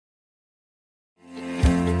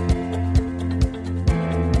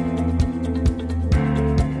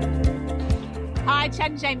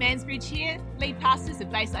Chad and Jay Mansbridge here, lead pastors of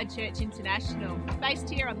Bayside Church International, based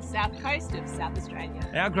here on the south coast of South Australia.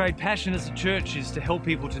 Our great passion as a church is to help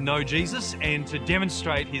people to know Jesus and to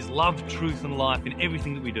demonstrate his love, truth and life in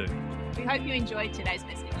everything that we do. We hope you enjoyed today's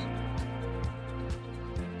message.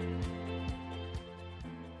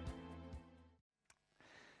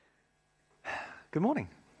 Good morning.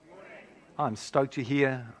 I'm stoked you're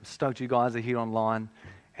here. I'm stoked you guys are here online.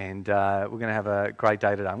 And we're going to have a great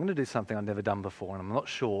day today. I'm going to do something I've never done before, and I'm not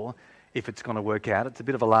sure if it's going to work out. It's a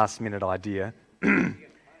bit of a last-minute idea.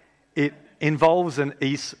 It involves an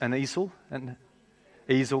easel, and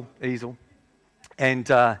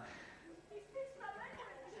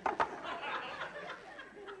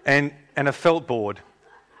a felt board.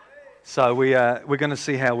 So we're going to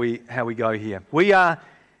see how we go here. We are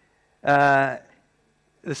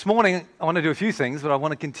this morning. I want to do a few things, but I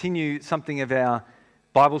want to continue something of our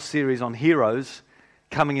Bible series on heroes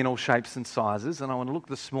coming in all shapes and sizes, and I want to look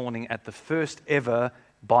this morning at the first ever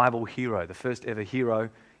Bible hero, the first ever hero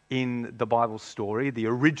in the Bible story, the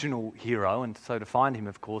original hero. And so to find him,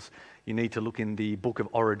 of course, you need to look in the book of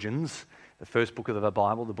Origins, the first book of the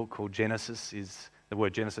Bible, the book called Genesis. The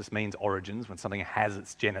word Genesis means origins. When something has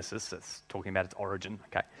its genesis, it's talking about its origin.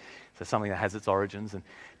 Okay, so something that has its origins. And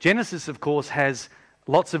Genesis, of course, has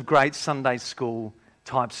lots of great Sunday school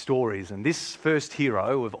type stories, and this first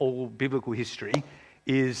hero of all biblical history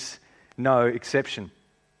is no exception.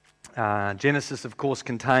 Genesis, of course,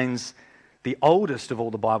 contains the oldest of all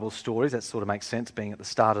the Bible stories. That sort of makes sense, being at the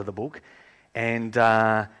start of the book. And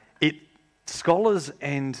scholars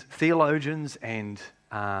and theologians and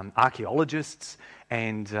archaeologists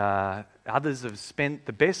and others have spent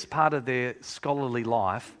the best part of their scholarly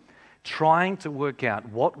life trying to work out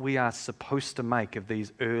what we are supposed to make of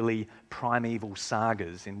these early primeval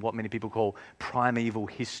sagas in what many people call primeval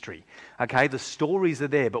history. Okay, the stories are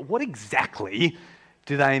there, but what exactly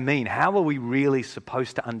do they mean? How are we really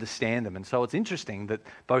supposed to understand them? And so it's interesting that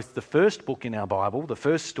both the first book in our Bible, the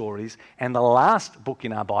first stories, and the last book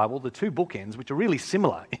in our Bible, the two bookends, which are really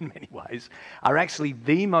similar in many ways, are actually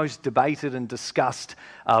the most debated and discussed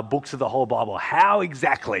books of the whole Bible. How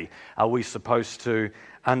exactly are we supposed to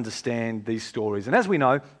understand these stories? And as we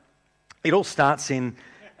know, it all starts in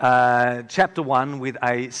chapter 1 with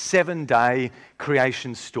a 7-day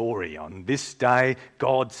creation story. On this day,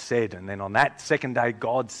 God said, and then on that second day,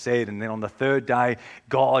 God said, and then on the third day,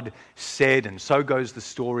 God said, and so goes the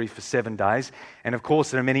story for 7 days. And of course,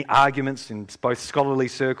 there are many arguments in both scholarly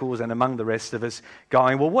circles and among the rest of us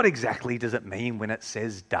going, well, what exactly does it mean when it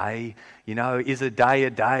says day? You know, is a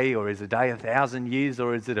day, or is a day 1,000 years,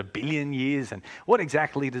 or is it 1 billion years? And what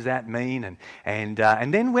exactly does that mean? And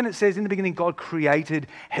then when it says in the beginning, God created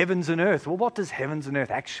heavens and earth, well, what does heavens and earth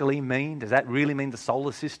actually mean? Does that really mean the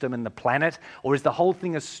solar system and the planet? Or is the whole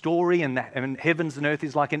thing a story and heavens and earth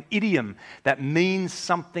is like an idiom that means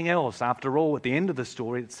something else? After all, at the end of the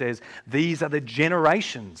story, it says, these are the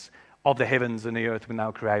generations of the heavens and the earth when they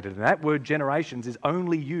were created. And that word generations is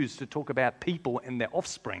only used to talk about people and their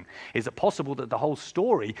offspring. Is it possible that the whole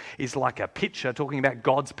story is like a picture talking about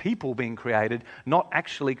God's people being created, not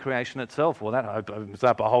actually creation itself? Well, that opens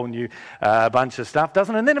up a whole new bunch of stuff,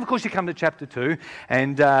 doesn't it? And then, of course, you come to chapter 2,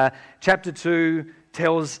 and chapter 2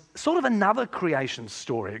 tells sort of another creation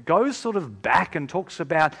story. It goes sort of back and talks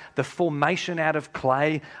about the formation out of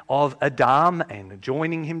clay of Adam and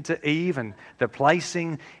joining him to Eve and the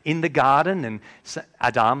placing in the garden and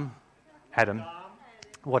Adam,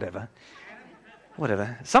 whatever.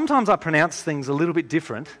 Sometimes I pronounce things a little bit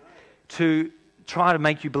different to try to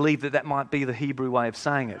make you believe that might be the Hebrew way of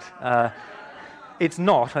saying it. It's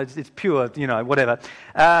not. It's pure, whatever.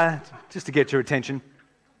 Just to get your attention.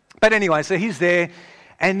 But anyway, so he's there,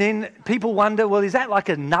 and then people wonder, well, is that like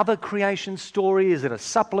another creation story? Is it a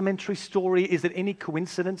supplementary story? Is it any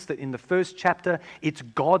coincidence that in the first chapter it's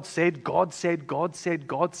God said, God said, God said,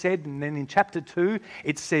 God said, and then in chapter 2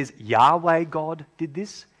 it says Yahweh God did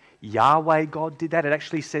this, Yahweh God did that? It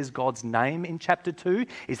actually says God's name in chapter 2.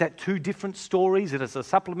 Is that two different stories? Is it a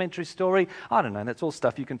supplementary story? I don't know, that's all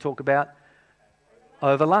stuff you can talk about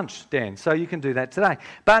over lunch, Dan. So you can do that today.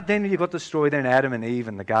 But then you've got the story then, Adam and Eve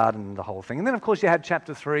and the garden and the whole thing. And then, of course, you have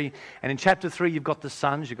chapter 3. And in chapter 3, you've got the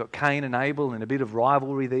sons. You've got Cain and Abel and a bit of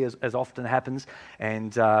rivalry there, as often happens.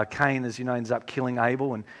 And Cain, as you know, ends up killing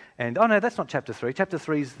Abel. And oh, no, that's not chapter 3. Chapter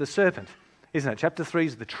 3 is the serpent. isn't it? Chapter 3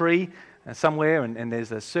 is the tree somewhere, and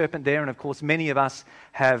there's a serpent there. And of course, many of us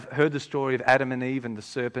have heard the story of Adam and Eve and the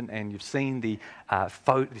serpent, and you've seen the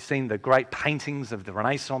great paintings of the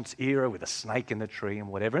Renaissance era with a snake in the tree and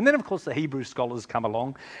whatever. And then, of course, the Hebrew scholars come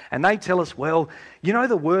along, and they tell us, well, you know,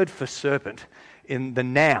 the word for serpent in the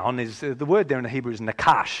noun is, the word there in the Hebrew is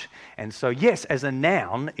nakash. And so, yes, as a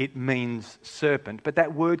noun, it means serpent, but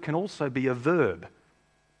that word can also be a verb.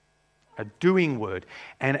 A doing word.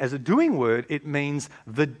 And as a doing word, it means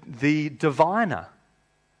the diviner.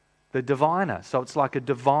 The diviner. So it's like a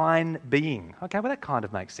divine being. Okay, well, that kind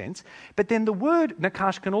of makes sense. But then the word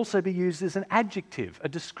nakash can also be used as an adjective, a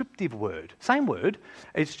descriptive word. Same word,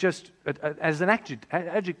 it's just as an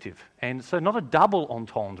adjective. And so not a double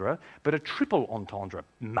entendre, but a triple entendre,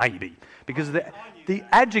 maybe. Because the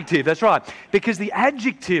adjective, that's right, because the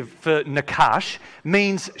adjective for nakash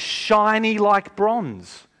means shiny like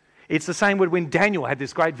bronze. It's the same word when Daniel had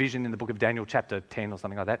this great vision in the book of Daniel, chapter 10 or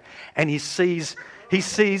something like that, and he sees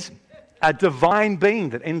a divine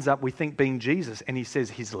being that ends up, we think, being Jesus, and he says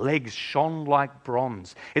his legs shone like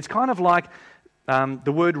bronze. It's kind of like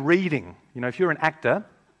the word reading. You know, if you're an actor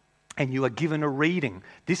and you are given a reading,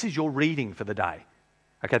 this is your reading for the day.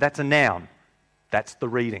 Okay, that's a noun. That's the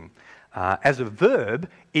reading. As a verb,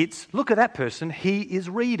 it's, look at that person, he is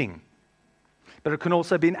reading. But it can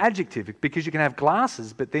also be an adjective, because you can have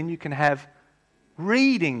glasses, but then you can have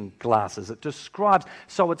reading glasses. It describes,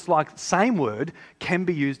 so it's like same word can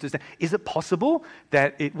be used as, is it possible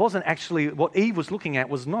that it wasn't actually, what Eve was looking at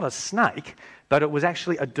was not a snake, but it was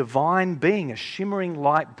actually a divine being, a shimmering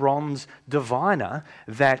light bronze diviner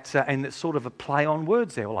that, and it's sort of a play on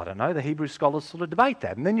words there. Well, I don't know, the Hebrew scholars sort of debate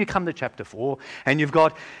that. And then you come to chapter 4, and you've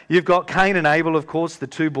got Cain and Abel, of course, the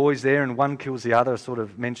two boys there, and one kills the other. I sort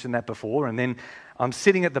of mentioned that before. And then I'm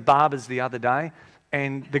sitting at the barber's the other day,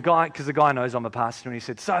 and the guy, because the guy knows I'm a pastor, and he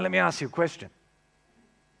said, so let me ask you a question.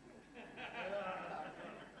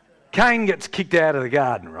 Cain gets kicked out of the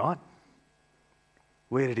garden, right?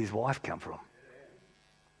 Where did his wife come from?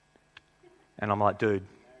 And I'm like, dude,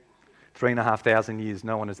 3,500 years,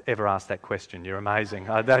 no one has ever asked that question. You're amazing.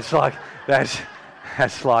 That's like,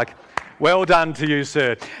 well done to you,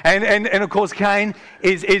 sir. And of course, Cain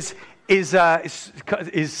is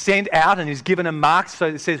sent out and is given a mark. So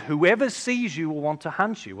it says, whoever sees you will want to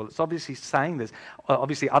hunt you. Well, it's obviously saying there's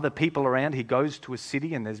obviously other people around. He goes to a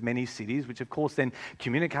city, and there's many cities, which of course then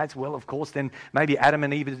communicates, well, of course, then maybe Adam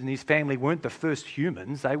and Eve and his family weren't the first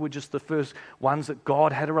humans. They were just the first ones that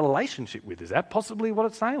God had a relationship with. Is that possibly what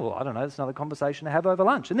it's saying? Well, I don't know. It's another conversation to have over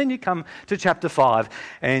lunch. And then you come to chapter 5,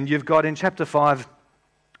 and you've got in chapter 5,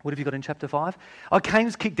 what have you got in chapter 5? Oh,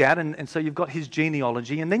 Cain's kicked out, and so you've got his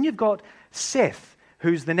genealogy. And then you've got Seth,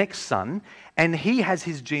 who's the next son, and he has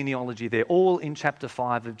his genealogy there, all in chapter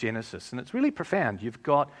 5 of Genesis. And it's really profound. You've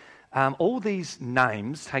got all these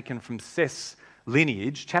names taken from Seth's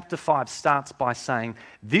lineage. Chapter 5 starts by saying,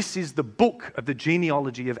 this is the book of the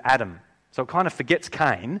genealogy of Adam. So it kind of forgets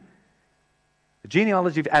Cain. The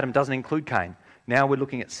genealogy of Adam doesn't include Cain. Now we're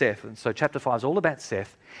looking at Seth, and so chapter 5 is all about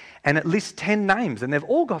Seth, and it lists 10 names, and they've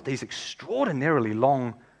all got these extraordinarily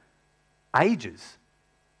long ages,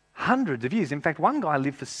 hundreds of years. In fact, one guy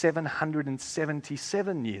lived for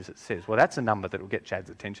 777 years, it says. Well, that's a number that will get Chad's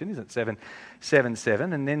attention, isn't it?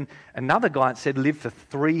 777. And then another guy, it said, lived for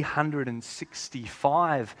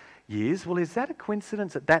 365 years. Well, is that a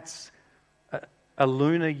coincidence that that's a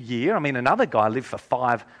lunar year? I mean, another guy lived for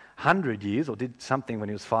 500 years, or did something when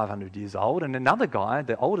he was 500 years old, and another guy,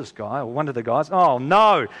 the oldest guy, or one of the guys,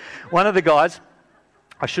 one of the guys,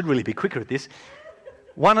 I should really be quicker at this,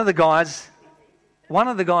 one of the guys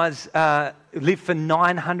lived for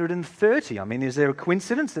 930. I mean, is there a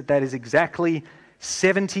coincidence that is exactly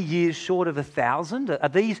 70 years short of 1,000? Are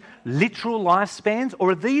these literal lifespans,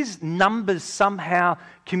 or are these numbers somehow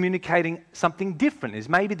communicating something different? Is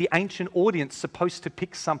maybe the ancient audience supposed to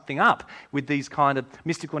pick something up with these kind of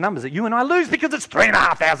mystical numbers that you and I lose because it's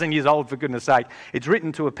 3,500 years old, for goodness sake? It's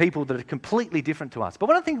written to a people that are completely different to us. But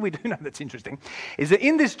one thing we do know that's interesting is that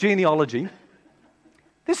in this genealogy,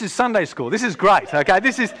 this is Sunday school. This is great. Okay,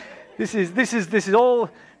 this is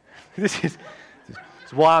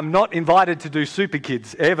why I'm not invited to do Super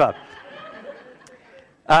Kids ever.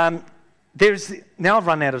 Now I've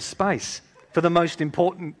run out of space for the most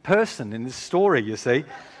important person in this story, you see.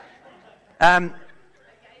 But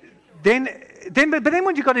then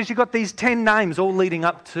what you've got these 10 names all leading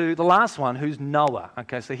up to the last one, who's Noah.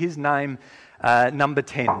 Okay, so his name, number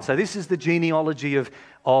 10. So this is the genealogy of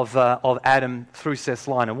Adam through Seth's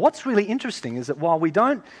line. And what's really interesting is that while we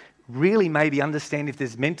don't really maybe understand if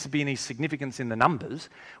there's meant to be any significance in the numbers,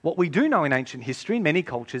 what we do know in ancient history, in many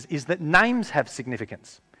cultures, is that names have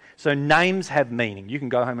significance. So names have meaning. You can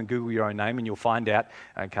go home and Google your own name and you'll find out,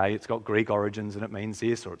 okay, it's got Greek origins and it means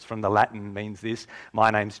this, or it's from the Latin, means this.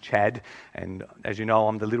 My name's Chad, and as you know,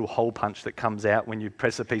 I'm the little hole punch that comes out when you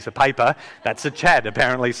press a piece of paper. That's a Chad,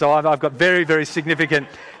 apparently. So I've got very, very significant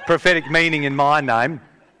prophetic meaning in my name.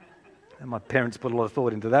 And my parents put a lot of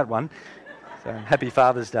thought into that one. So happy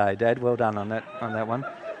Father's Day, Dad. Well done on that one.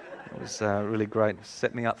 It was really great.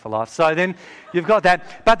 Set me up for life. So then you've got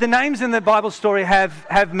that. But the names in the Bible story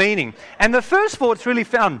have meaning. And the first four, it's really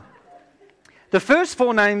fun. The first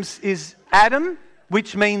four names is Adam,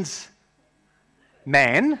 which means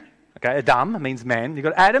man. Okay, Adam means man. You've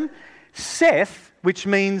got Adam. Seth, which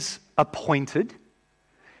means appointed.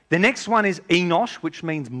 The next one is Enosh, which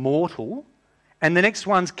means mortal. And the next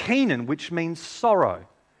one's Kenan, which means sorrow.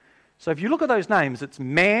 So if you look at those names, it's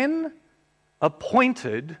man,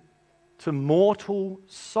 appointed, to mortal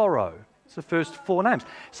sorrow. It's the first four names.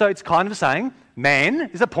 So it's kind of saying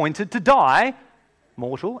man is appointed to die,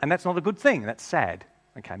 mortal, and that's not a good thing. That's sad.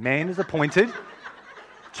 Okay, man is appointed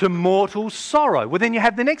to mortal sorrow. Well, then you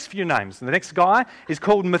have the next few names. And the next guy is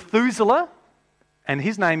called Methuselah, and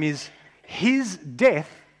his name is his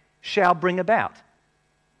death shall bring about.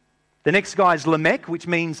 The next guy is Lamech, which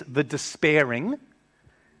means the despairing,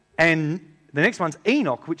 and the next one's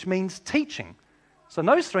Enoch, which means teaching. So in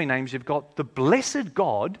those three names, you've got the blessed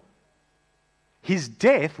God, his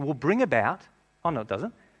death will bring about, oh no, it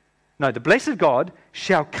doesn't. No, the blessed God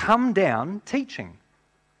shall come down teaching.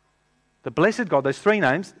 The blessed God, those three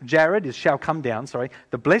names, Jared is shall come down,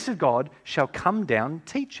 the blessed God shall come down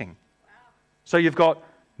teaching. So you've got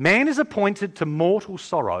man is appointed to mortal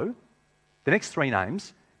sorrow, the next three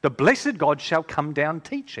names, the blessed God shall come down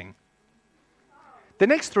teaching. The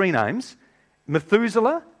next three names,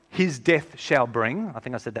 Methuselah, his death shall bring. I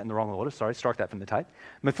think I said that in the wrong order. Sorry, strike that from the tape.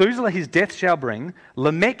 Methuselah, his death shall bring.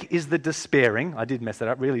 Lamech is the despairing. I did mess that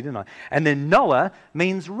up, really, didn't I? And then Noah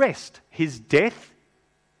means rest. His death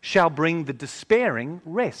shall bring the despairing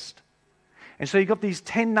rest. And so you've got these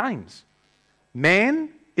 10 names. Man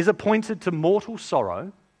is appointed to mortal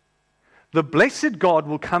sorrow. The blessed God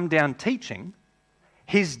will come down teaching.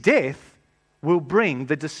 His death will bring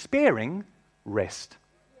the despairing rest.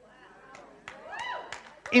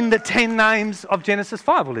 In the 10 names of Genesis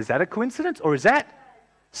 5. Well, is that a coincidence? Or is that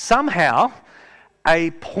somehow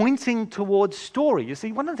a pointing towards story? You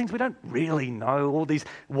see, one of the things we don't really know, all these,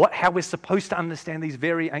 how we're supposed to understand these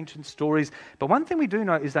very ancient stories, but one thing we do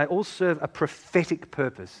know is they all serve a prophetic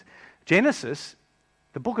purpose. Genesis,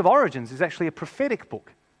 the book of origins, is actually a prophetic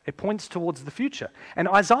book. It points towards the future. And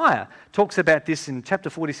Isaiah talks about this in chapter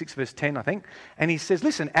 46, verse 10, I think, and he says,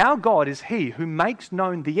 listen, our God is he who makes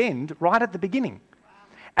known the end right at the beginning.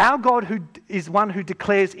 Our God who is one who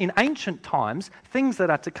declares in ancient times things that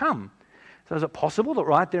are to come. So is it possible that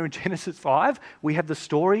right there in Genesis 5, we have the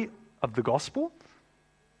story of the gospel?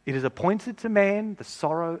 It is appointed to man the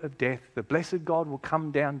sorrow of death. The blessed God will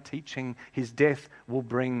come down teaching. His death will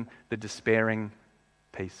bring the despairing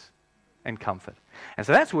peace and comfort. And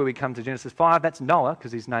so that's where we come to Genesis 5. That's Noah,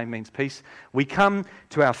 because his name means peace. We come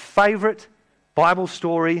to our favourite Bible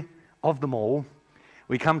story of them all.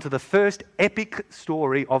 We come to the first epic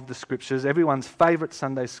story of the Scriptures, everyone's favourite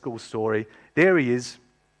Sunday school story. There he is,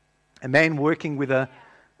 a man working with a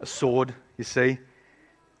sword, you see.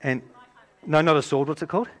 And no, not a sword, what's it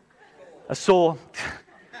called? A saw.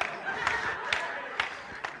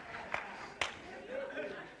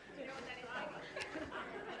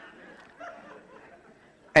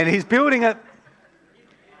 And he's building a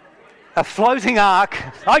floating ark.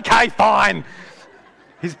 Okay, fine.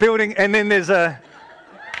 He's building, and then there's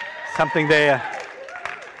something there.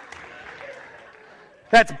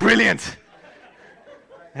 That's brilliant.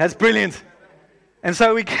 That's brilliant. And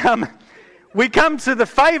so we come to the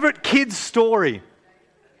favourite kids' story.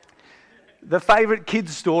 The favourite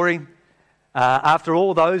kids' story. After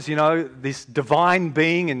all those, you know, this divine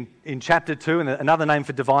being in chapter 2, and another name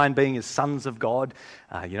for divine being is sons of God.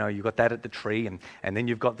 You know, you've got that at the tree, and then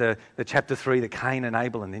you've got the chapter 3, the Cain and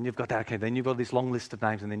Abel, and then you've got that, okay, then you've got this long list of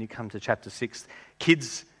names, and then you come to chapter 6.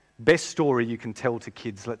 Kids, best story you can tell to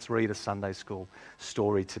kids. Let's read a Sunday school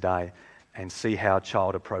story today and see how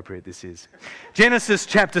child appropriate this is. Genesis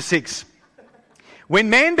chapter 6.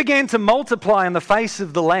 When man began to multiply on the face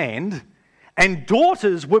of the land, and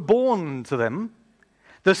daughters were born to them,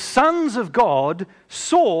 the sons of God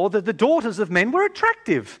saw that the daughters of men were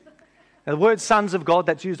attractive. Now, the word sons of God,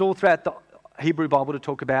 that's used all throughout the Hebrew Bible to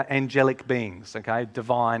talk about angelic beings, okay,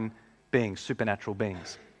 divine beings, supernatural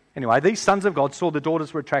beings. Anyway, these sons of God saw the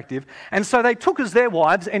daughters were attractive, and so they took as their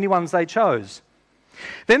wives any ones they chose.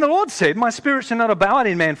 Then the Lord said, my spirit shall not abide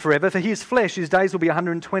in man forever, for his flesh, his days will be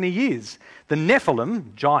 120 years. The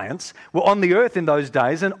Nephilim, giants, were on the earth in those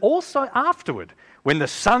days, and also afterward, when the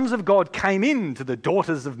sons of God came in to the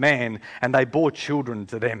daughters of man, and they bore children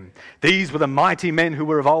to them. These were the mighty men who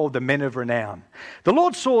were of old, the men of renown. The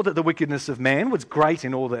Lord saw that the wickedness of man was great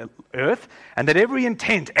in all the earth, and that every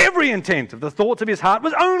intent of the thoughts of his heart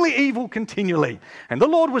was only evil continually. And the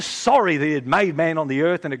Lord was sorry that he had made man on the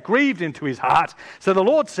earth, and it grieved him to his heart. So the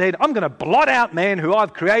Lord said, I'm going to blot out man who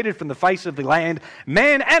I've created from the face of the land,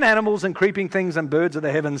 man and animals and creeping things and birds of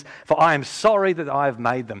the heavens, for I am sorry that I have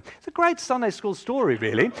made them. It's a great Sunday school story,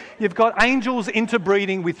 really. You've got angels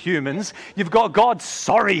interbreeding with humans. You've got God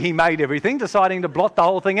sorry he made everything, deciding to blot the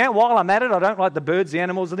whole thing out. While I'm at it, I don't like the birds, the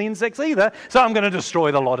animals, and the insects either, so I'm going to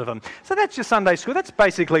destroy the lot of them. So that's your Sunday school. That's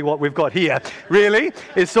basically what we've got here, really,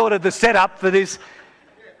 is sort of the setup for this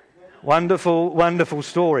wonderful, wonderful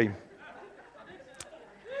story.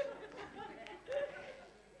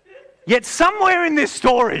 Yet somewhere in this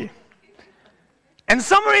story, and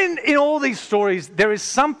somewhere in all these stories, there is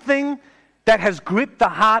something that has gripped the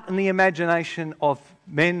heart and the imagination of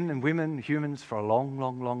men and women, humans, for a long,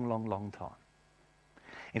 long, long, long, long time.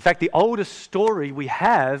 In fact, the oldest story we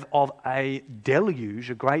have of a deluge,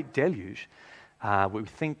 a great deluge, we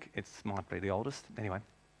think it might be the oldest, anyway,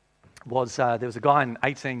 was there was a guy in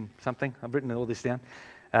 18-something, I've written all this down,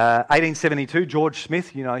 1872, George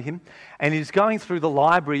Smith, you know him, and he's going through the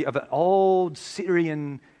library of an old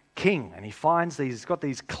Syrian king, and he finds he's got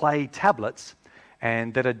these clay tablets,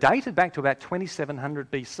 and that are dated back to about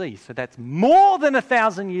 2700 BC. So that's more than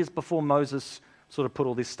 1,000 years before Moses sort of put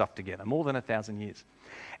all this stuff together, more than 1,000 years.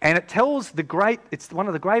 And it tells it's one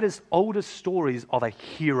of the greatest, oldest stories of a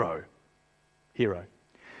hero.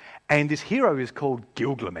 And this hero is called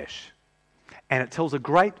Gilgamesh. And it tells a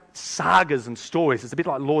great sagas and stories. It's a bit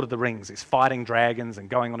like Lord of the Rings. It's fighting dragons and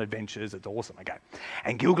going on adventures. It's awesome, okay.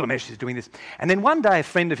 And Gilgamesh is doing this. And then one day a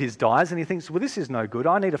friend of his dies and he thinks, well, this is no good.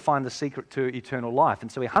 I need to find the secret to eternal life. And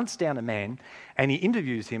so he hunts down a man and he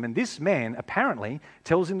interviews him. And this man apparently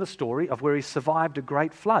tells him the story of where he survived a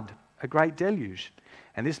great flood, a great deluge.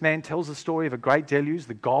 And this man tells the story of a great deluge.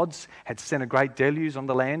 The gods had sent a great deluge on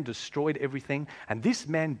the land, destroyed everything. And this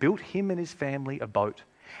man built him and his family a boat.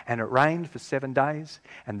 And it rained for 7 days,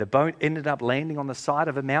 and the boat ended up landing on the side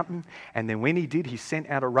of a mountain. And then when he did, he sent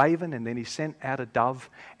out a raven, and then he sent out a dove,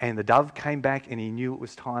 and the dove came back, and he knew it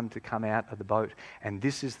was time to come out of the boat. And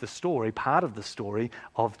this is the story, part of the story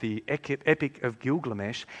of the Epic of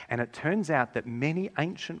Gilgamesh. And it turns out that many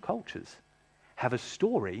ancient cultures have a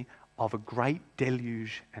story of a great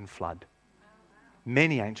deluge and flood.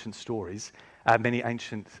 Many ancient stories, many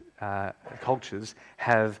ancient cultures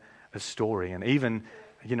have a story, and even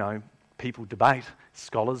people debate,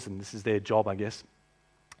 scholars, and this is their job, I guess,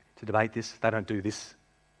 to debate this. They don't do this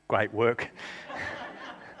great work.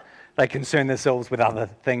 They concern themselves with other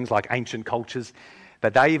things like ancient cultures.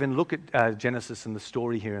 But they even look at Genesis and the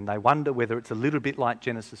story here, and they wonder whether it's a little bit like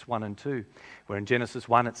Genesis 1 and 2, where in Genesis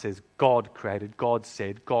 1 it says, God created, God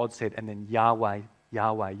said, and then Yahweh,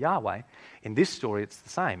 Yahweh, Yahweh. In this story, it's the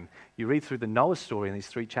same. You read through the Noah story in these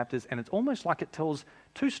 3 chapters, and it's almost like it tells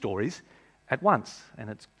 2 stories at once. And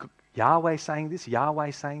it's Yahweh saying this,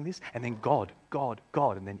 and then God,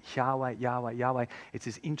 and then Yahweh, Yahweh, Yahweh. It's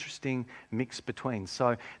this interesting mix between.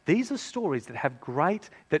 So these are stories that have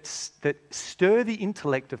that stir the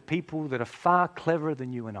intellect of people that are far cleverer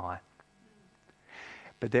than you and I.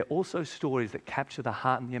 But they're also stories that capture the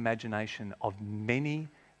heart and the imagination of many,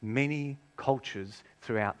 many cultures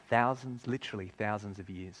throughout literally thousands of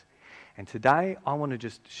years. And today I want to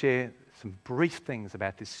just share some brief things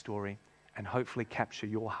about this story and hopefully capture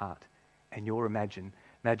your heart and your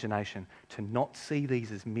imagination to not see these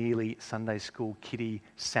as merely Sunday school kiddie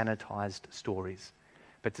sanitized stories,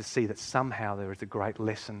 but to see that somehow there is a great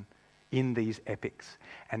lesson in these epics,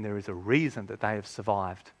 and there is a reason that they have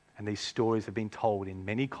survived, and these stories have been told in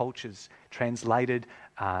many cultures, translated,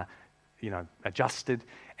 adjusted,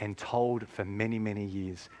 and told for many, many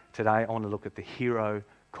years. Today I want to look at the hero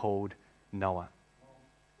called Noah.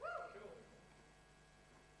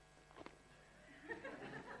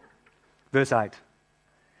 Verse 8.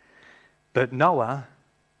 But Noah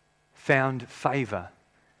found favor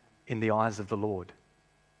in the eyes of the Lord.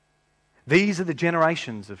 These are the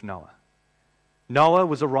generations of Noah. Noah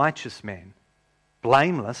was a righteous man,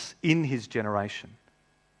 blameless in his generation.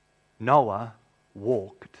 Noah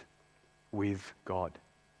walked with God.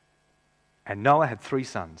 And Noah had 3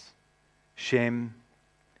 sons, Shem,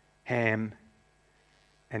 Ham,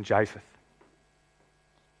 and Japheth.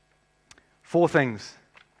 4 things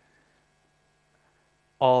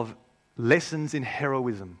of lessons in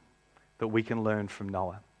heroism that we can learn from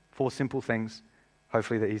Noah. 4 simple things.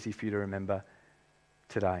 Hopefully they're easy for you to remember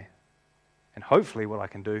today. And hopefully what I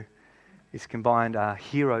can do is combine our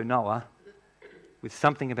hero Noah with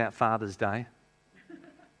something about Father's Day,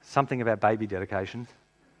 something about baby dedications,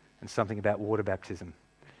 and something about water baptism.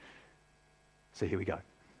 So here we go.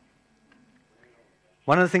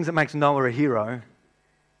 One of the things that makes Noah a hero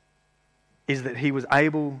is that he was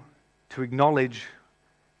able to acknowledge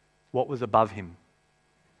what was above him.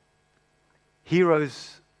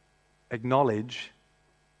 Heroes acknowledge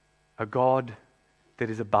a God that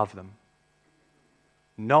is above them.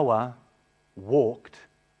 Noah walked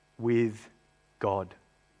with God.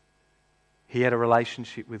 He had a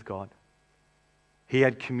relationship with God. He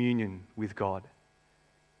had communion with God.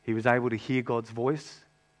 He was able to hear God's voice,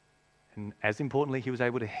 and as importantly, he was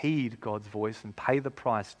able to heed God's voice and pay the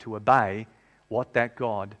price to obey what that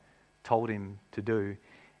God told him to do.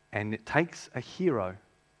 And it takes a hero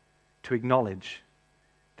to acknowledge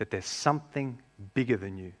that there's something bigger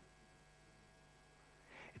than you.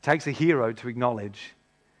 It takes a hero to acknowledge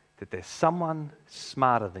that there's someone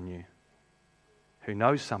smarter than you, who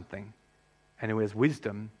knows something and who has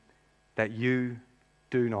wisdom that you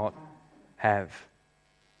do not have.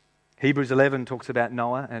 Hebrews 11 talks about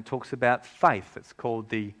Noah, and it talks about faith. It's called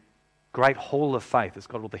the Great Hall of Faith. It's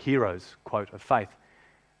got all the heroes, quote, of faith.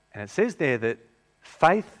 And it says there that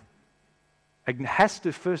faith has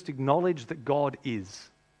to first acknowledge that God is,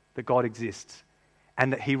 that God exists,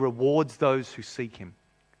 and that he rewards those who seek him.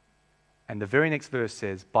 And the very next verse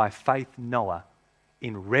says, by faith Noah,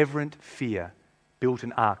 in reverent fear, built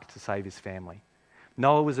an ark to save his family.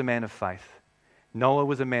 Noah was a man of faith. Noah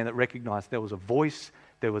was a man that recognized there was a voice,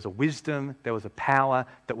 there was a wisdom, there was a power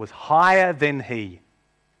that was higher than he.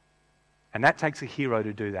 And that takes a hero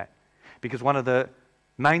to do that. Because one of the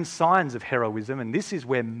main signs of heroism, and this is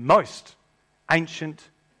where most ancient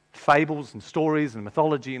fables and stories and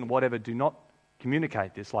mythology and whatever do not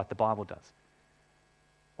communicate this like the Bible does.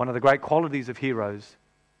 One of the great qualities of heroes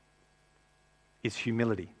is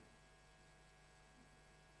humility.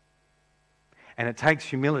 And it takes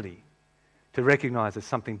humility to recognize there's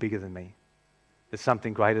something bigger than me. There's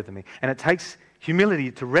something greater than me. And it takes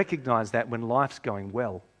humility to recognize that when life's going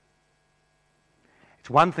well. It's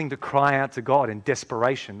one thing to cry out to God in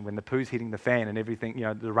desperation when the poo's hitting the fan and everything,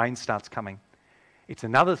 the rain starts coming. It's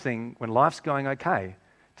another thing when life's going okay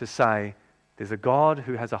to say, there's a God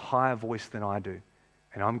who has a higher voice than I do,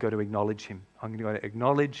 and I'm going to acknowledge him. I'm going to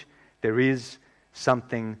acknowledge there is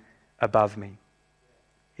something above me.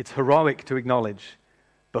 It's heroic to acknowledge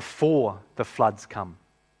before the floods come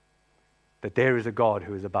that there is a God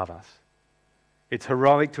who is above us. It's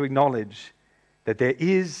heroic to acknowledge that there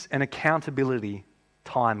is an accountability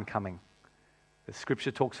time coming. The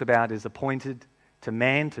scripture talks about is appointed to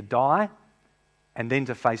man to die and then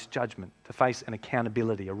to face judgment, to face an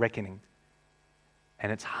accountability, a reckoning.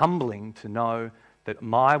 And it's humbling to know that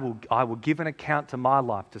I will give an account to my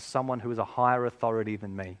life to someone who is a higher authority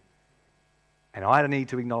than me. And I need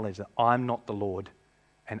to acknowledge that I'm not the Lord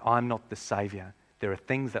and I'm not the Saviour. There are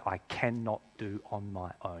things that I cannot do on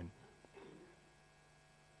my own.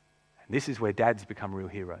 And this is where dads become real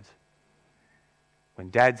heroes. When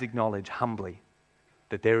dads acknowledge humbly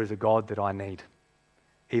that there is a God that I need,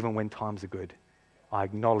 even when times are good, I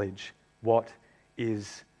acknowledge what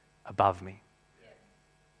is above me.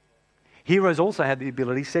 Heroes also have the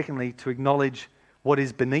ability, secondly, to acknowledge what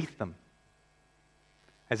is beneath them.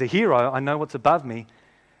 As a hero, I know what's above me.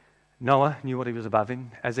 Noah knew what he was above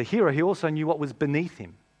him. As a hero, he also knew what was beneath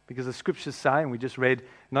him. Because the scriptures say, and we just read,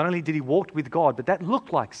 not only did he walk with God, but that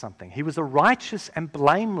looked like something. He was a righteous and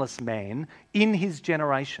blameless man in his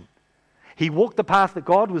generation. He walked the path that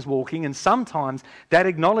God was walking, and sometimes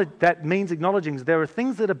that means acknowledging there are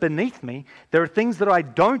things that are beneath me, there are things that I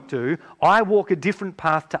don't do. I walk a different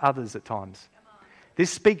path to others at times. This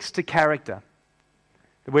speaks to character,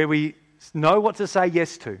 where we know what to say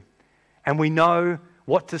yes to, and we know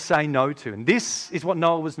what to say no to. And this is what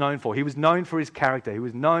Noah was known for. He was known for his character. He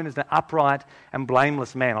was known as an upright and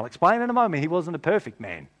blameless man. I'll explain in a moment. He wasn't a perfect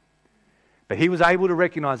man, but he was able to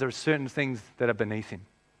recognize there are certain things that are beneath him.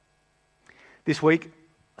 This week,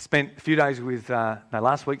 I spent a few days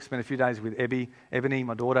last week, spent a few days with Ebony,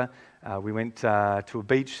 my daughter. We went to a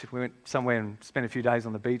beach. We went somewhere and spent a few days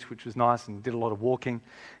on the beach, which was nice, and did a lot of walking.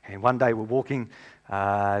 And one day we're walking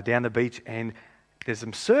down the beach, and there's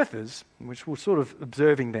some surfers, which we're sort of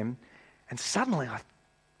observing them, and suddenly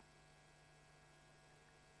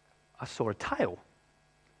I saw a tail.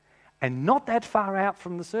 And not that far out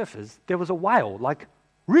from the surfers, there was a whale, like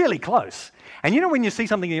really close. And you know when you see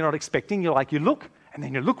something you're not expecting, you look, and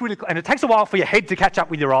then you look really close, and it takes a while for your head to catch up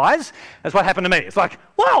with your eyes. That's what happened to me. It's like,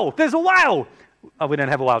 whoa, there's a whale. Oh, we don't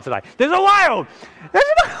have a whale today. There's a whale. There's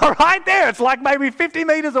a whale right there. It's like maybe 50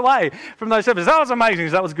 metres away from those surfers. That was amazing.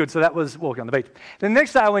 So that was good. So that was walking on the beach. The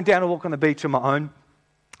next day I went down to walk on the beach on my own.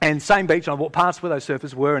 And same beach, I walked past where those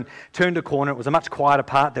surfers were and turned a corner. It was a much quieter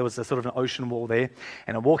part. There was a sort of an ocean wall there.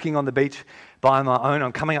 And I'm walking on the beach by my own.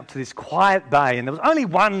 I'm coming up to this quiet bay. And there was only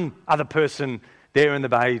one other person there in the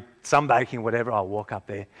bay, sunbaking or whatever. I'll walk up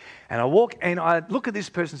there. And I walk and I look at this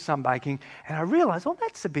person sunbaking. And I realise, oh,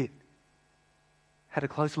 that's a bit... Had a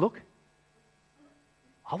close look.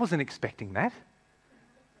 I wasn't expecting that.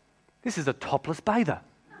 This is a topless bather.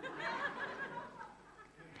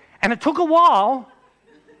 And it took a while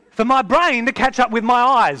for my brain to catch up with my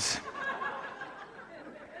eyes.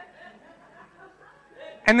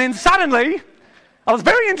 And then suddenly, I was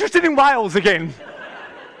very interested in whales again.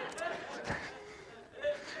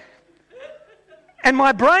 And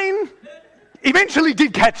my brain eventually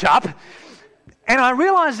did catch up, and I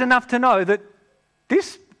realised enough to know that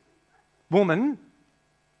this woman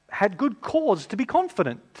had good cause to be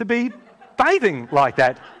confident, to be bathing like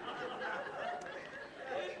that.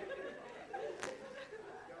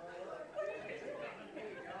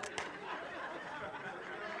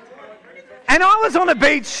 And I was on a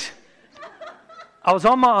beach. I was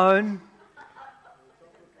on my own.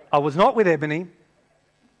 I was not with Ebony.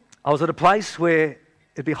 I was at a place where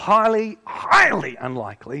it'd be highly, highly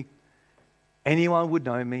unlikely anyone would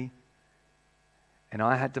know me. And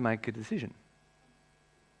I had to make a decision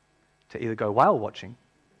to either go whale watching,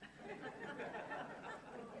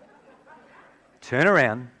 turn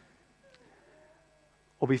around,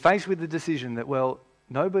 or be faced with the decision that, well,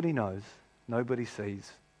 nobody knows, nobody sees.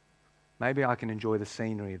 Maybe I can enjoy the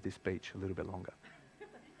scenery of this beach a little bit longer.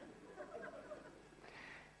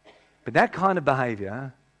 But that kind of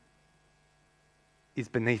behaviour is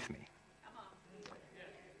beneath me.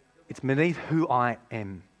 It's beneath who I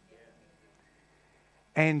am.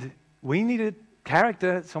 And we need a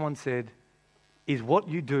character, someone said, is what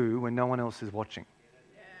you do when no one else is watching.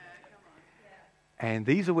 And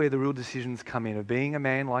these are where the real decisions come in, of being a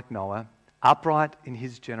man like Noah, upright in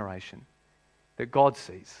his generation, that God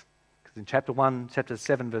sees. Because in chapter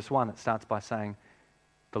 7, verse 1, it starts by saying,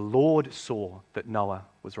 the Lord saw that Noah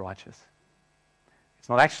was righteous. It's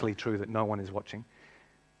not actually true that no one is watching.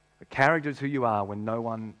 The character is who you are when no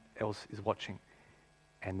one else is watching.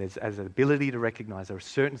 And there's an ability to recognize there are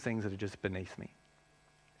certain things that are just beneath me.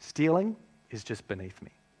 Stealing is just beneath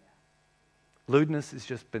me. Lewdness is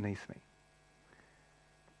just beneath me.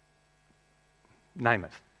 Name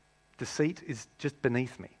it. Deceit is just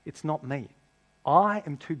beneath me. It's not me. I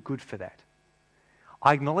am too good for that.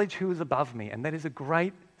 I acknowledge who is above me, and that is a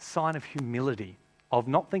great sign of humility, of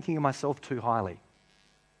not thinking of myself too highly.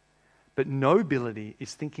 But nobility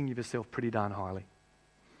is thinking of yourself pretty darn highly.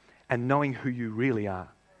 And knowing who you really are.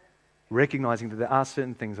 Recognizing that there are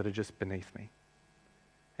certain things that are just beneath me.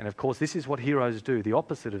 And of course, this is what heroes do. The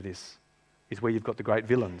opposite of this is where you've got the great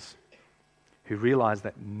villains who realize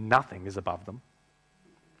that nothing is above them.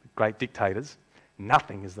 Great dictators,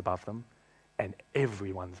 nothing is above them, and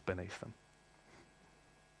everyone's beneath them.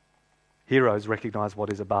 Heroes recognize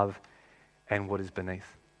what is above and what is beneath.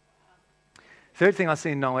 Third thing I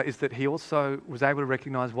see in Noah is that he also was able to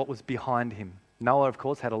recognize what was behind him. Noah, of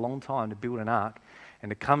course, had a long time to build an ark and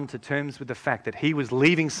to come to terms with the fact that he was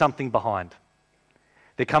leaving something behind.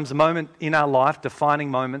 There comes a moment in our life, defining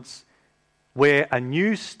moments, where a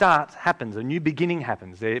new start happens, a new beginning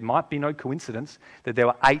happens. There might be no coincidence that there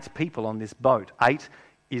were 8 people on this boat. 8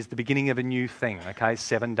 is the beginning of a new thing, okay?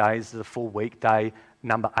 7 days is a full week. Day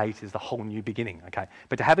number 8 is the whole new beginning, okay?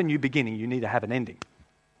 But to have a new beginning, you need to have an ending.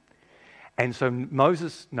 And so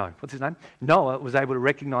Noah was able to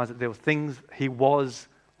recognize that there were things he was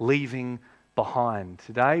leaving behind.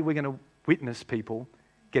 Today, we're going to witness people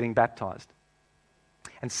getting baptized.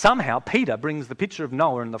 And somehow, Peter brings the picture of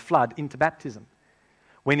Noah and the flood into baptism.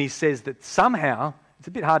 When he says that somehow, it's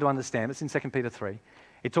a bit hard to understand, it's in 2 Peter 3,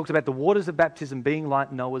 it talks about the waters of baptism being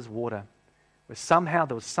like Noah's water, where somehow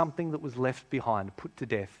there was something that was left behind, put to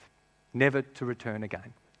death, never to return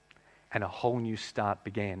again. And a whole new start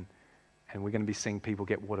began. And we're going to be seeing people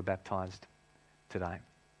get water baptized today.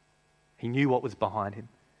 He knew what was behind him.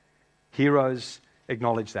 Heroes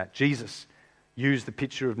acknowledge that. Jesus used the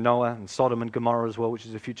picture of Noah and Sodom and Gomorrah as well, which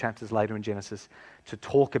is a few chapters later in Genesis, to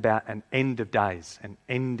talk about an end of days, an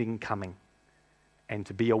ending coming, and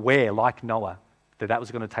to be aware, like Noah, that that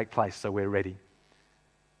was going to take place so we're ready,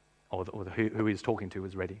 or who he's talking to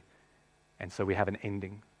is ready. And so we have an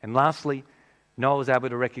ending. And lastly, Noah was able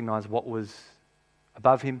to recognize what was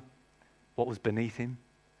above him, what was beneath him,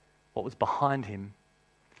 what was behind him,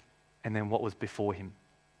 and then what was before him.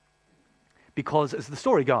 Because as the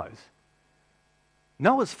story goes,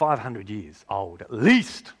 Noah's 500 years old, at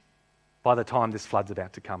least, by the time this flood's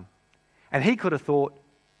about to come. And he could have thought,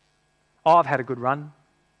 oh, I've had a good run.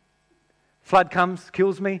 Flood comes,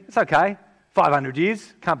 kills me, it's okay. 500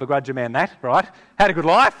 years, can't begrudge a man that, right? Had a good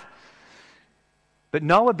life. But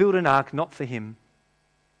Noah built an ark not for him.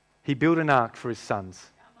 He built an ark for his sons.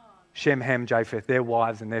 Shem, Ham, Japheth, their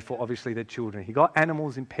wives, and therefore obviously their children. He got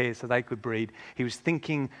animals in pairs so they could breed. He was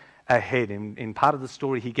thinking ahead. In part of the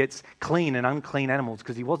story, he gets clean and unclean animals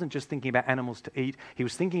because he wasn't just thinking about animals to eat. He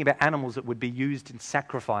was thinking about animals that would be used in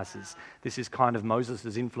sacrifices. This is kind of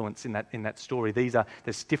Moses' influence in that story.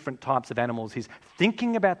 There's different types of animals. He's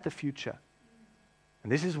thinking about the future.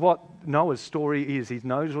 And this is what Noah's story is. He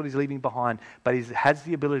knows what he's leaving behind, but he has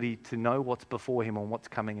the ability to know what's before him and what's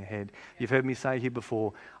coming ahead. You've heard me say here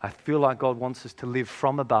before, I feel like God wants us to live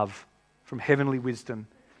from above, from heavenly wisdom,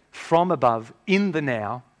 from above, in the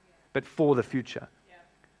now, but for the future.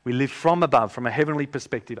 We live from above, from a heavenly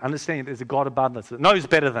perspective, understanding that there's a God above us that knows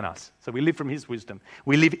better than us. So we live from his wisdom.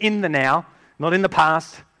 We live in the now, not in the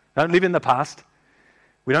past. Don't live in the past.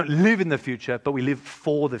 We don't live in the future, but we live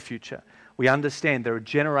for the future. We understand there are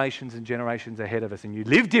generations and generations ahead of us, and you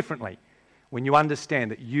live differently when you understand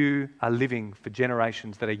that you are living for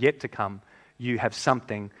generations that are yet to come. You have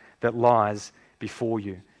something that lies before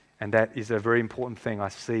you, and that is a very important thing I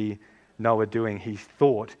see Noah doing. He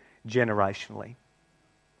thought generationally.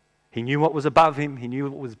 He knew what was above him, he knew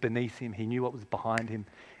what was beneath him, he knew what was behind him,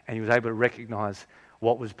 and he was able to recognize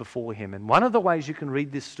what was before him. And one of the ways you can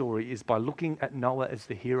read this story is by looking at Noah as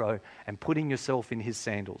the hero and putting yourself in his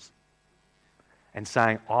sandals and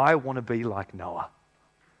saying, I want to be like Noah.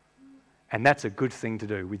 And that's a good thing to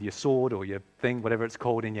do with your sword or your thing, whatever it's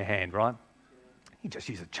called, in your hand, right? He just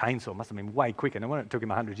used a chainsaw. Must have been way quicker. No wonder it took him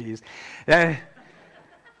 100 years.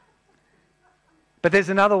 But there's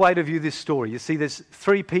another way to view this story. You see, there's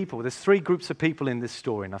three groups of people in this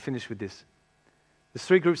story, and I'll finish with this. There's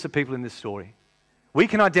three groups of people in this story. We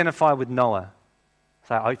can identify with Noah.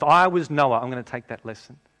 Say, if I was Noah, I'm going to take that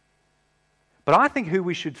lesson. But I think who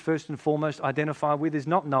we should first and foremost identify with is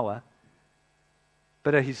not Noah,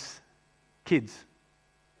 but are his kids.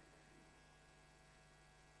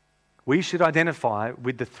 We should identify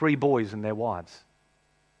with the three boys and their wives.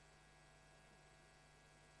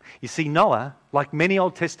 You see, Noah, like many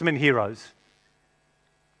Old Testament heroes,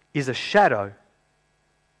 is a shadow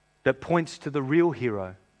that points to the real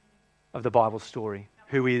hero of the Bible story,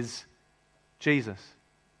 who is Jesus.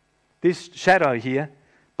 This shadow here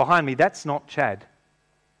behind me, that's not Chad.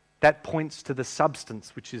 That points to the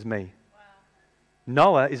substance, which is me. Wow.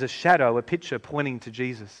 Noah is a shadow, a picture pointing to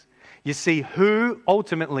Jesus. You see, who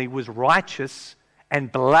ultimately was righteous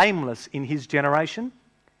and blameless in his generation?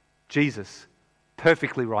 Jesus,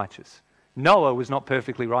 perfectly righteous. Noah was not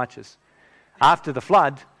perfectly righteous. After the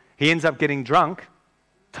flood, he ends up getting drunk,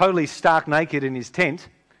 totally stark naked in his tent,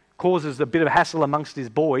 causes a bit of hassle amongst his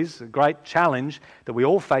boys, a great challenge that we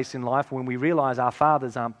all face in life when we realize our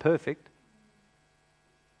fathers aren't perfect.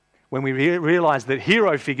 When we realize that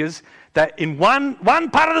hero figures that in one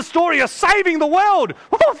part of the story are saving the world.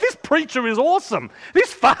 Oh, this preacher is awesome.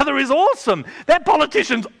 This father is awesome. That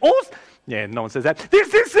politician's awesome. Yeah, no one says that.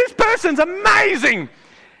 This person's amazing.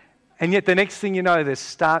 And yet the next thing you know, they're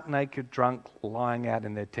stark naked, drunk, lying out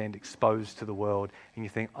in their tent, exposed to the world. And you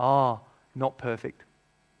think, oh, not perfect.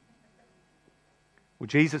 Well,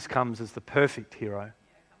 Jesus comes as the perfect hero,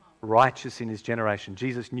 righteous in his generation.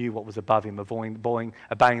 Jesus knew what was above him, obeying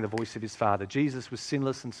the voice of his Father. Jesus was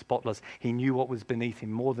sinless and spotless. He knew what was beneath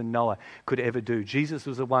him more than Noah could ever do. Jesus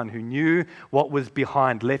was the one who knew what was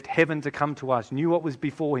behind, left heaven to come to us, knew what was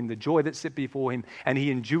before him, the joy that set before him, and he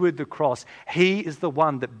endured the cross. He is the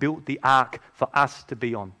one that built the ark for us to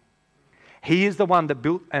be on. He is the one that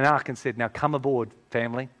built an ark and said, now come aboard,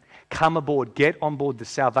 family. Come aboard, get on board the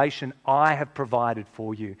salvation I have provided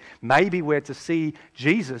for you. Maybe we're to see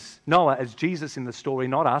Noah as Jesus in the story,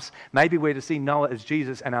 not us. Maybe we're to see Noah as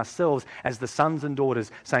Jesus and ourselves as the sons and daughters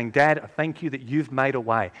saying, Dad, I thank you that you've made a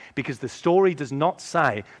way. Because the story does not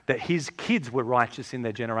say that his kids were righteous in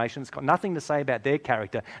their generation. It's got nothing to say about their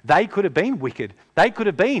character. They could have been wicked. They could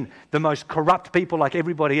have been the most corrupt people like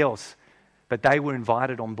everybody else. But they were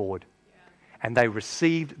invited on board. And they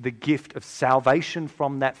received the gift of salvation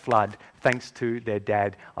from that flood thanks to their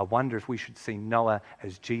dad. I wonder if we should see Noah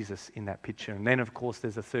as Jesus in that picture. And then, of course,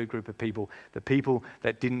 there's a third group of people, the people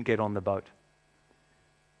that didn't get on the boat.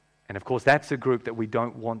 And, of course, that's a group that we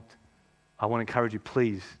don't want. I want to encourage you,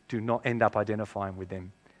 please do not end up identifying with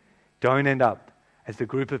them. Don't end up as the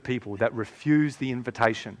group of people that refuse the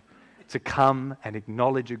invitation to come and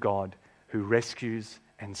acknowledge a God who rescues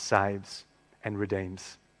and saves and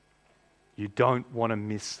redeems. You don't want to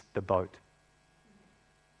miss the boat.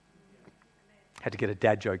 Had to get a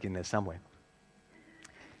dad joke in there somewhere.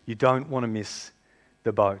 You don't want to miss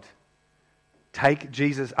the boat. Take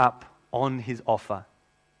Jesus up on his offer.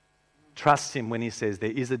 Trust him when he says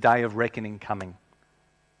there is a day of reckoning coming,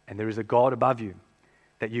 and there is a God above you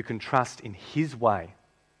that you can trust in his way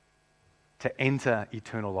to enter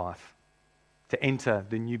eternal life, to enter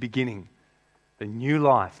the new beginning, the new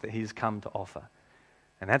life that he's come to offer.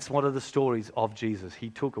 And that's one of the stories of Jesus. He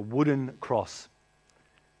took a wooden cross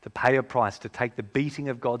to pay a price, to take the beating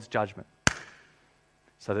of God's judgment,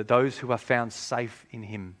 so that those who are found safe in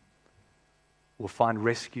him will find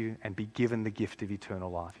rescue and be given the gift of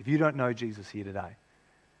eternal life. If you don't know Jesus here today,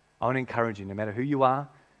 I want to encourage you, no matter who you are,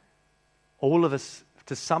 all of us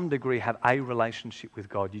to some degree have a relationship with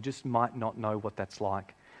God. You just might not know what that's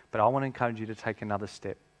like. But I want to encourage you to take another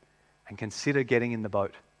step and consider getting in the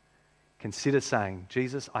boat. Consider saying,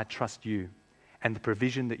 Jesus, I trust you and the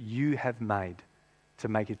provision that you have made to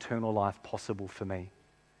make eternal life possible for me,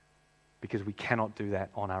 because we cannot do that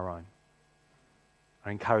on our own. I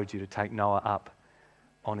encourage you to take Noah up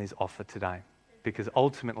on his offer today, because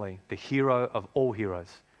ultimately the hero of all heroes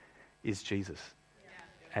is Jesus.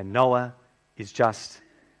 And Noah is just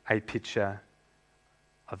a picture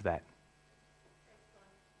of that.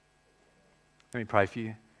 Let me pray for you,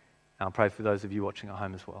 and I'll pray for those of you watching at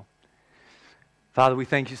home as well. Father, we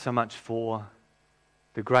thank you so much for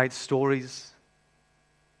the great stories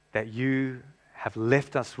that you have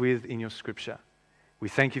left us with in your scripture. We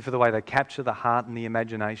thank you for the way they capture the heart and the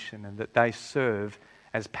imagination, and that they serve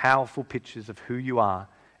as powerful pictures of who you are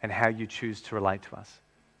and how you choose to relate to us.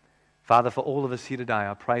 Father, for all of us here today,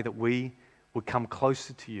 I pray that we would come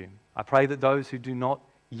closer to you. I pray that those who do not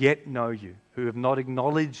yet know you, who have not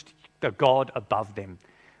acknowledged the God above them,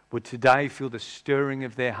 would today feel the stirring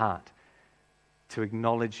of their heart to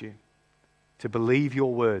acknowledge you, to believe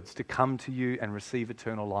your words, to come to you and receive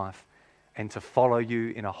eternal life, and to follow you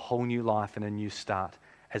in a whole new life and a new start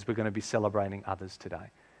as we're going to be celebrating others today.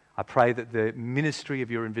 I pray that the ministry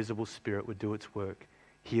of your invisible Spirit would do its work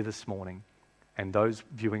here this morning, and those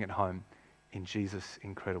viewing at home, in Jesus'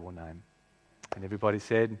 incredible name. And everybody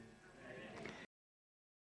said,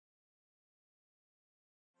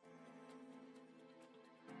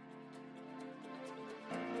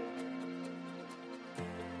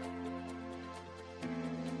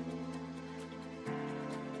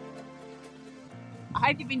 I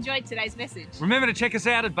hope you've enjoyed today's message. Remember to check us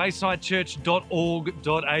out at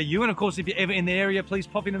baysidechurch.org.au. And of course, if you're ever in the area, please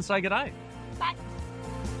pop in and say good day. Bye.